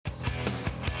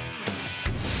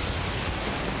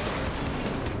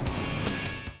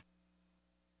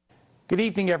Good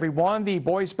evening, everyone. The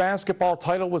boys basketball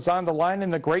title was on the line in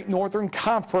the Great Northern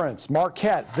Conference.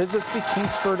 Marquette visits the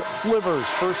Kingsford Flivvers.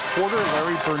 First quarter,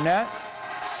 Larry Burnett,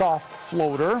 soft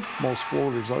floater. Most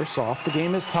floaters are soft. The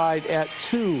game is tied at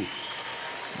 2.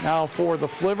 Now for the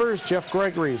Flivvers, Jeff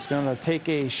Gregory is going to take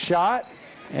a shot,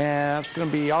 and it's going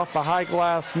to be off the high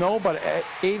glass, no, but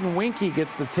Aiden Winky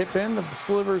gets the tip in. The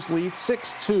Flivvers lead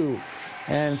 6-2,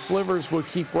 and Flivvers will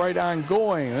keep right on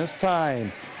going. This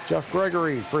time, Jeff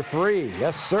Gregory for 3.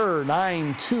 Yes, sir.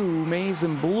 9-2, maize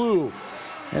and blue.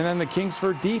 And then the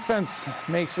Kingsford defense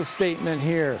makes a statement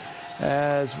here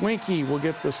as Winky will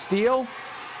get the steal,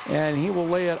 and he will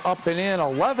lay it up and in.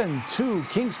 11-2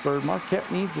 Kingsford.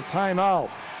 Marquette needs a timeout.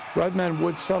 Redmen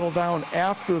would settle down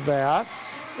after that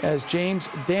as James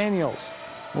Daniels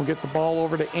will get the ball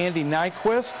over to Andy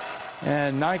Nyquist.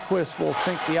 And Nyquist will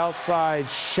sink the outside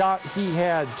shot. He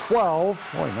had 12.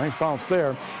 Boy, nice bounce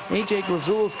there. A.J.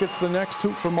 Grazoulis gets the next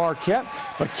hoop for Marquette.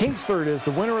 But Kingsford is the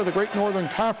winner of the Great Northern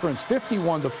Conference,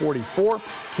 51-44.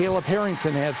 Caleb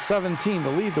Harrington had 17 to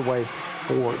lead the way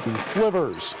for the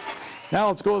Flivvers. Now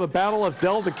let's go to the Battle of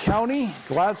Delta County.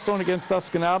 Gladstone against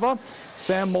Escanaba.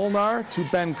 Sam Molnar to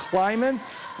Ben Kleiman.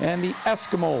 And the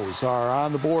Eskimos are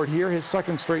on the board here. His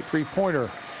second straight three-pointer.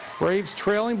 Braves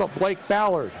trailing, but Blake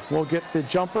Ballard will get the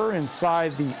jumper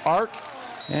inside the arc.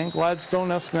 And Gladstone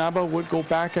Escanaba would go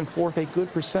back and forth a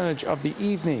good percentage of the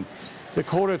evening.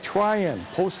 Dakota Tryon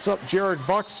posts up Jared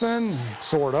Buxton,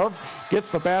 sort of,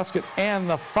 gets the basket and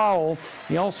the foul.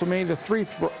 He also made the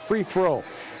free throw.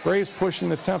 Braves pushing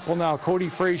the tempo now. Cody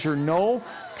Frazier, no.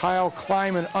 Kyle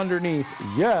Kleiman underneath,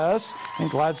 yes.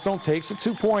 And Gladstone takes a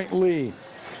 2-point lead.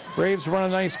 Braves run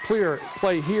a nice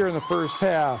play here in the first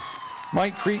half.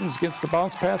 Mike Cretens gets the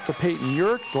bounce pass to Peyton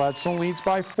Urick. Gladstone leads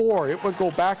by 4. It would go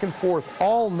back and forth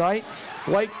all night.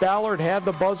 Blake Ballard had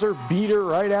the buzzer beater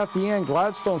right at the end.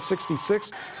 Gladstone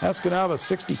 66, Escanaba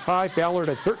 65. Ballard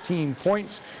had 13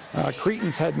 points.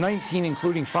 Cretens had 19,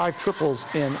 including 5 triples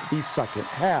in the second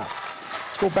half.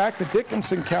 Let's go back to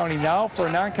Dickinson County now for a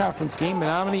non-conference game.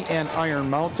 Menominee and Iron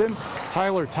Mountain.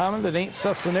 Tyler Tomlin, that ain't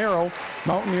Cesanero.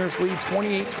 Mountaineers lead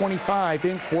 28-25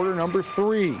 in quarter number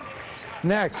 3.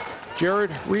 Next,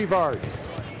 Jared Revard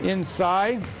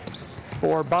inside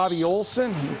for Bobby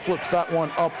Olson. He flips that one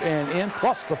up and in,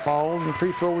 plus the foul, and the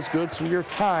free throw was good, so we are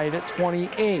tied at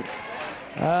 28.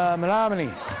 Menominee,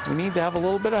 we need to have a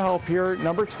little bit of help here.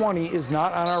 Number 20 is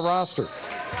not on our roster,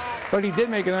 but he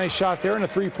did make a nice shot there in a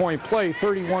three-point play,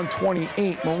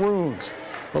 31-28 Maroons.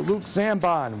 But Luke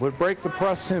Zambon would break the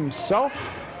press himself,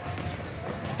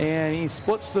 and he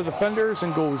splits the defenders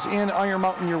and goes in. Iron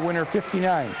Mountain, your winner,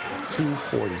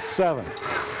 59-47.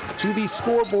 To the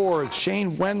scoreboard,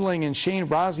 Shane Wendling and Shane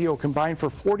Razio combined for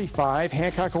 45.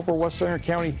 Hancock over West Iron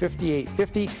County,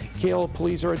 58-50. Caleb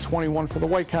Polizer at 21 for the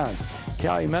Whitecons.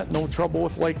 Calumet, no trouble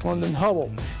with Lakeland and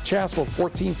Hubble. Chassell,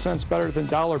 14 cents better than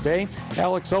Dollar Bay.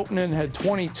 Alex Oatenen had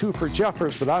 22 for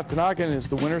Jeffers, but Okanagan is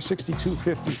the winner,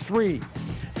 62-53.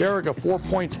 Baraga, 4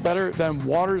 points better than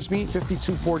Watersmeet,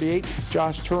 52-48.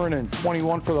 Josh Turinen,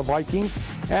 21 for the Vikings.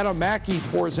 Adam Mackey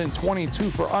pours in 22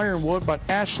 for Ironwood, but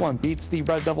Ashland beats the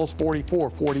Red Devils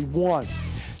 44-41.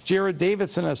 Jared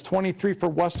Davidson has 23 for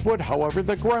Westwood. However,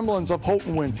 the Gremlins of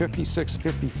Houghton win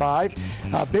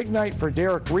 56-55. Big night for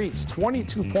Derek Reitz,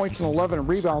 22 points and 11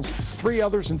 rebounds, 3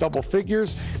 others in double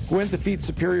figures. Gwynn defeats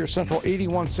Superior Central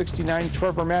 81-69.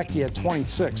 Trevor Mackey at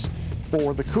 26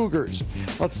 for the Cougars.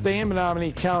 Let's stay in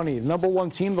Menominee County. The number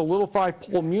 1 team, the Little Five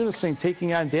Pole Munising,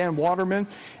 taking on Dan Waterman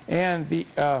and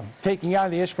taking on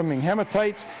the Ishpeming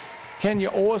Hematites. Kenya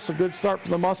Oas, a good start for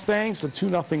the Mustangs, a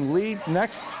 2-0 lead.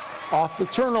 Next, off the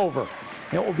turnover,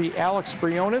 it will be Alex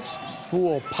Briones who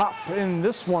will pop in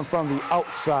this one from the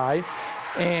outside.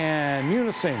 And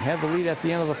Munising had the lead at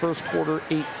the end of the first quarter,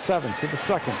 8-7 to the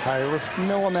second. Tyrus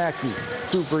Milamaki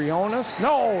to Briones.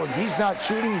 No, he's not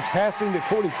shooting. He's passing to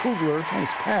Cody Kugler.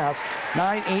 Nice pass.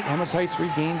 9-8, Hematites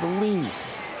regained the lead.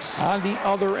 On the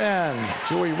other end,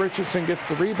 Joey Richardson gets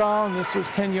the rebound. This was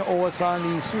Kenya Oas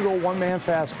on the pseudo one-man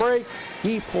fast break.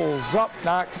 He pulls up,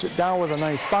 knocks it down with a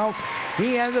nice bounce.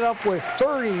 He ended up with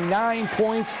 39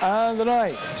 points on the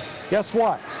night. Guess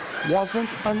what?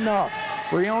 Wasn't enough.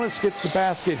 Briones gets the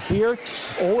basket here.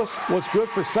 Oas was good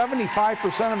for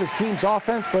 75% of his team's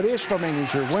offense, but Ishpeming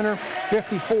is your winner,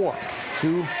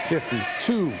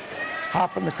 54-52.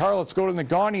 Hop in the car, let's go to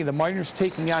Negaunee. The Miners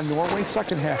taking on Norway.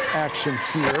 Second half action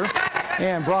here.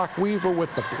 And Brock Weaver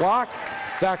with the block.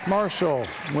 Zach Marshall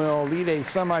will lead a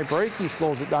semi-break. He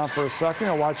slows it down for a second.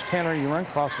 I'll watch Tanner Uren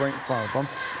cross right in front of him.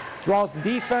 Draws the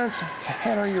defense.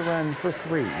 Tanner Uren for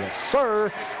 3. Yes,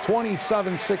 sir.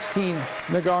 27-16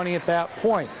 Negaunee at that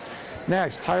point.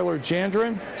 Next, Tyler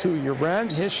Jandren to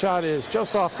Uren. His shot is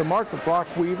just off the mark, but Brock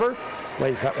Weaver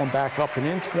lays that one back up and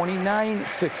in,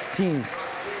 29-16.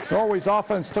 Norway's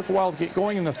offense took a while to get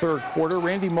going in the third quarter.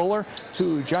 Randy Muller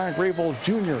to John Grayvold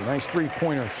Jr. Nice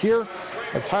three-pointer here.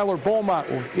 Tyler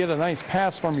Beaumont will get a nice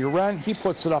pass from Uren. He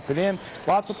puts it up and in.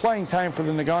 Lots of playing time for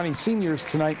the Negaunee seniors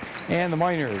tonight, and the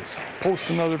Miners post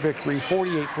another victory,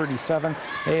 48-37.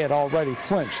 They had already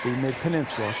clinched the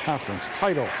Mid-Peninsula Conference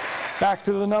title. Back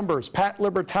to the numbers. Pat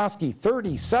Libertoski,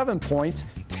 37 points,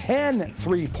 10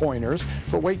 three-pointers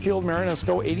for Wakefield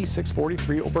Marinesco,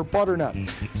 86-43 over Butternut.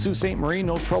 Sault Ste. Marie,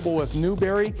 no trouble with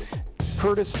Newberry.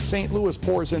 Curtis St. Louis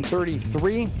pours in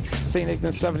 33. St.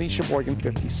 Ignace 70, Sheboygan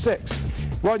 56.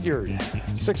 Rudyard,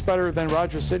 6 better than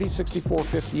Rogers City,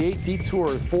 64-58. Detour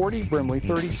 40, Brimley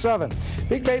 37.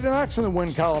 Big Bay Knox in the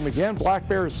win column again. Black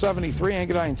Bears 73,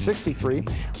 Engadine 63.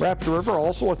 Rapid River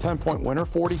also a 10-point winner,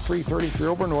 43-33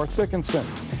 over North Dickinson.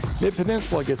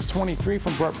 Mid-Peninsula gets 23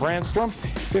 from Brett Brandstrom,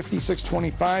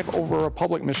 56-25 over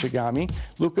Republic Michigami.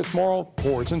 Lucas Morrow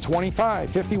pours in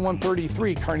 25,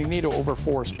 51-33 Carney-Nadeau over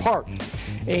Forest Park.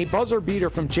 A buzzer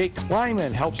beater from Jake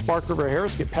Kleiman helps Bark River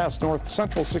Harris get past North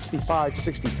Central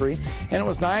 65-63, and it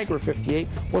was Niagara 58,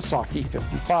 Wasaki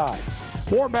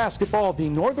 55. More basketball, the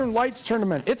Northern Lights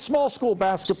Tournament. It's small school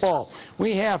basketball.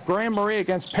 We have Grand Marais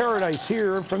against Paradise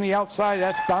here. From the outside,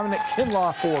 that's Dominic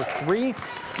Kinlaw for 3.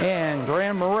 And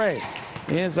Grand Marais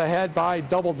is ahead by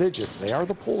double digits. They are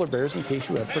the Polar Bears, in case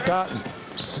you had forgotten.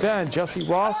 Then Jesse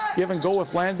Ross give and go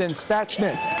with Landon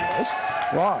Stachnik. Yes.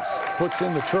 Ross puts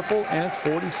in the triple, and it's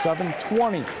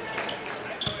 47-20.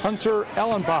 Hunter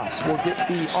Ellenboss will get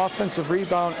the offensive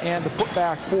rebound and the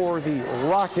putback for the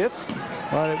Rockets,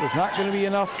 but it was not going to be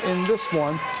enough in this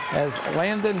one, as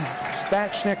Landon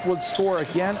Stachnik would score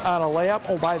again on a layup.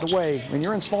 Oh, by the way, when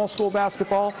you're in small school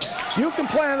basketball, you can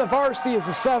play on the varsity as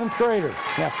a 7th grader.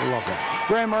 You have to love that.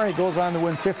 Grand Marais goes on to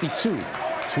win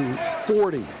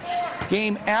 52-40.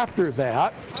 Game after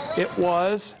that, it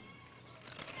was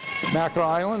Mackinac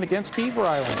Island against Beaver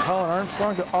Island. Colin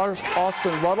Armstrong to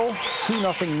Austin Ruddle,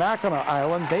 2-0 Mackinac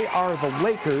Island. They are the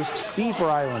Lakers. Beaver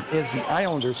Island is the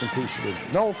Islanders, in case you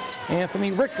didn't know.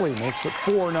 Anthony Rickley makes it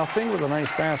 4-0 with a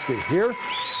nice basket here.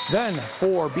 Then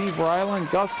for Beaver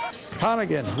Island, Gus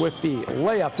Connigan with the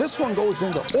layup. This one goes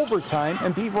into overtime,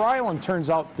 and Beaver Island turns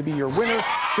out to be your winner,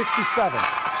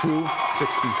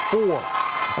 67-64.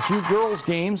 A few girls'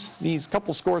 games, these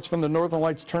couple scores from the Northern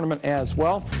Lights Tournament as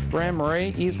well. Grand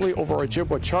Marais easily over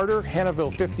Ojibwa Charter,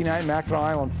 Hannahville 59, Mackinac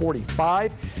Island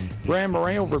 45. Grand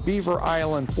Marais over Beaver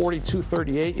Island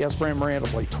 42-38. Yes, Grand Marais had to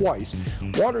play twice.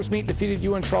 Watersmeet defeated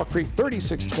UN Trail Creek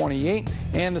 36-28.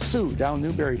 And the Sioux down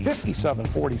Newberry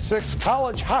 57-46.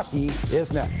 College hockey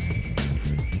is next.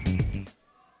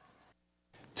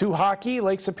 To hockey,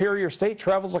 Lake Superior State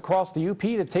travels across the UP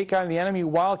to take on the NMU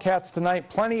Wildcats tonight.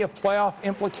 Plenty of playoff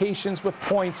implications with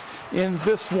points in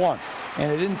this one.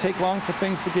 And it didn't take long for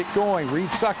things to get going. Reed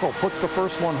Seckel puts the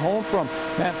first one home from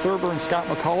Matt Thurber and Scott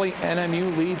McCauley.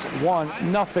 NMU leads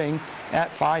 1-0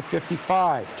 at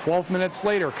 5:55. 12 minutes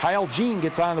later, Kyle Jean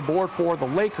gets on the board for the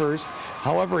Lakers.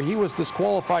 However, he was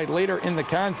disqualified later in the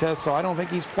contest, so I don't think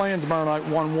he's playing tomorrow night.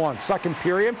 1-1. Second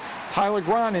period, Tyler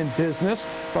Grahn in business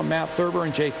from Matt Thurber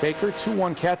and Jake Baker.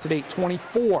 2-1 Cats at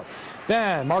 8:24.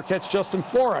 Then Marquette's Justin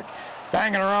Florek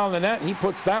banging around the net. He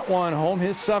puts that one home,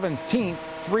 his 17th,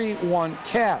 3-1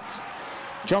 Cats.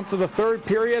 Jump to the third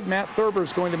period. Matt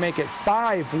Thurber's going to make it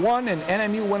 5-1, and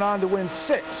NMU went on to win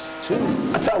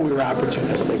 6-2. I thought we were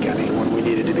opportunistic. I mean, when we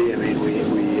needed to be. I mean,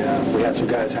 we had some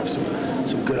guys have some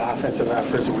good offensive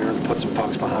efforts, and we were able to put some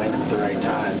pucks behind them at the right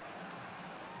times.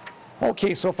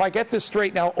 Okay, so if I get this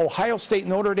straight now, Ohio State,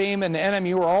 Notre Dame, and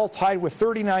NMU are all tied with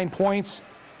 39 points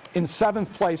in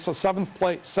 7th place, so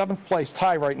seventh place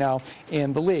tie right now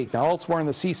in the league. Now elsewhere in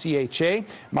the CCHA,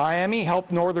 Miami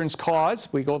helped Northern's cause.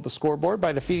 We go to the scoreboard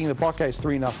by defeating the Buckeyes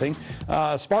 3-0.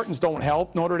 Spartans don't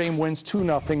help. Notre Dame wins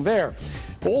 2-0 there.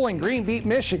 Bowling Green beat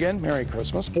Michigan, Merry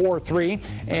Christmas, 4-3,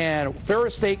 and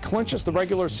Ferris State clinches the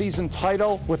regular season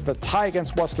title with the tie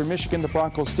against Western Michigan. The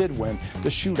Broncos did win the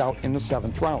shootout in the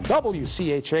 7th round.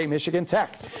 WCHA Michigan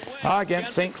Tech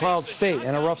against St. Cloud State,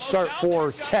 and a rough start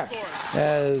for Tech.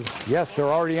 As, yes, they're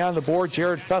already on the board.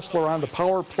 Jared Fessler on the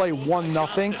power play,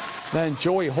 1-0. Then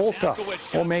Joey Holka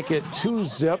will make it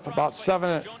 2-zip, about just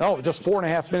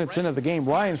 4.5 minutes into the game.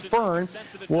 Ryan Fern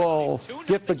will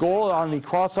get the goal on the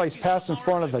cross-ice pass in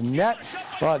front of the net,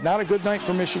 but not a good night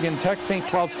for Michigan Tech. St.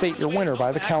 Cloud State your winner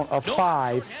by the count of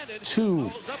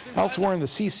 5-2. Elsewhere in the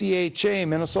CCHA,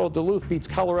 Minnesota Duluth beats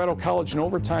Colorado College in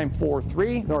overtime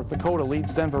 4-3. North Dakota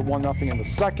leads Denver 1-0 in the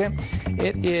second.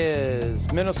 It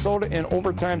is Minnesota in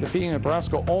overtime defeating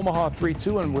Nebraska Omaha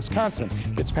 3-2, and Wisconsin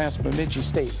gets past Bemidji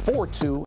State 4-2.